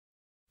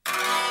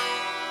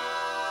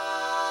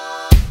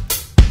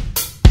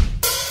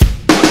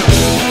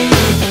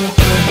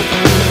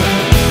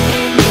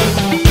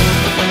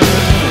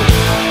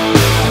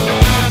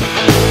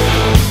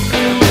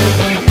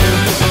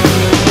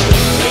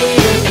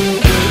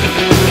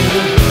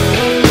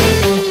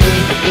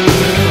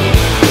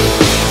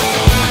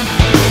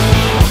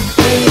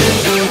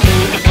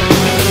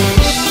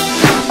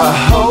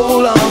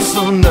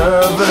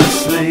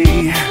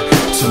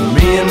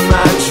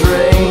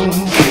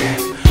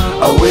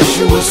I wish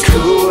it was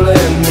cool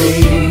in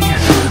me,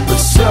 but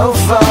so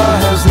far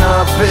has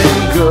not been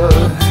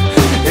good.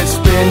 It's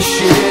been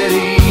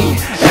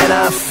shitty, and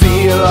I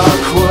feel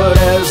awkward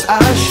as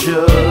I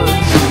should.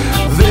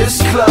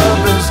 This club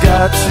has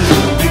got to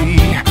be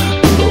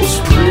the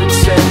most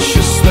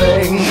pretentious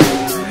thing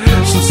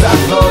since I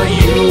thought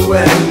you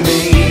and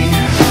me.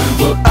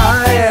 Well,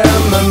 I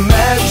am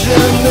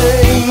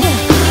imagining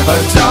a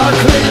dark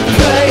lit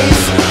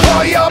place,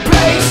 or your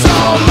place,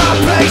 or my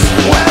place.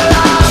 Well,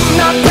 I'm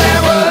not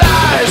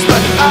paralyzed,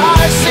 but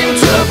I seem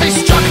to be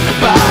struck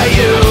by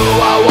you.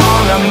 I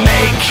wanna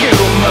make you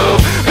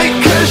move,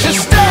 because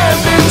you're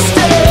standing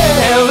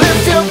still.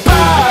 If your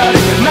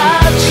body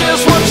matches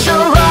what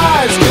your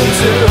eyes can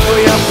do,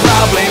 you'll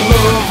probably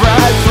move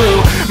right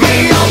through me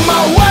on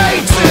my way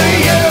to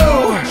you.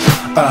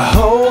 I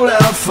hold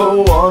out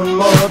for one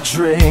more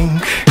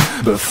drink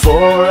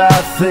before I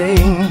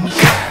think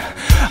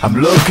I'm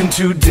looking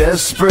too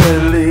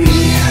desperately,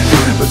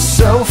 but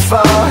so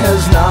far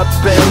has not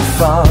been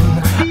fun.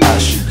 I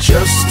should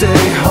just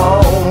stay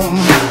home.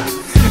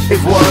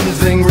 If one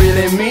thing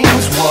really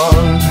means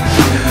one,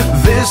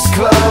 this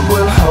club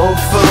will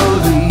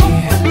hopefully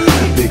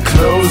be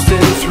closed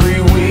in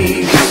 3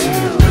 weeks.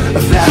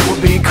 That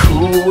would be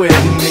cool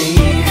with me.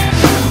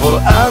 Well,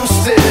 I'm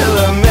still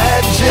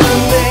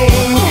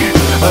imagining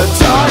a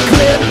dark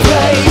lit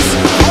place,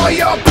 or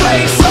your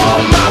place, or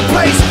my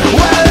place.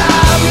 Well,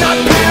 I'm not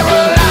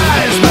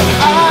paralyzed, but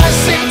I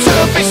seem to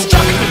be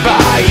struck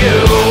by you.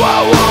 I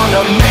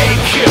wanna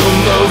make you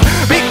move,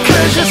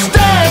 because you're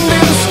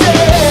standing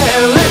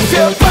still. If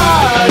your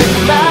body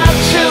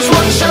matches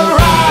what your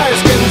eyes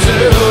can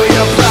do,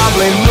 you'll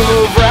probably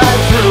move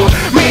right through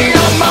me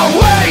on my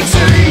way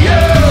to you.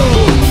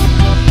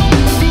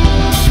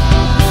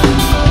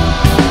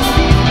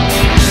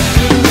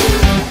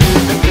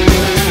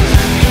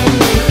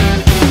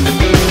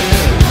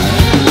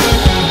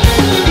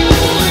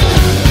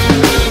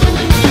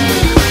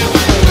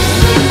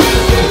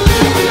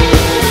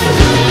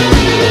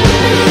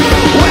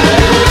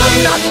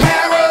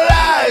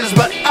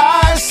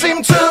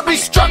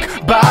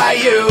 By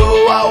you,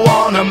 I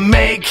wanna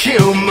make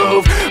you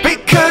move,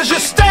 because you're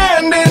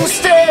standing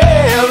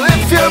still.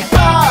 If your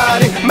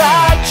body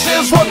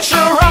matches what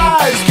your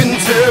eyes can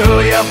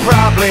do, you'll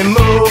probably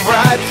move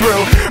right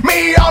through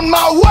me on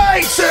my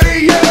way to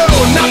you.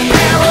 Not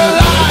paralyzed.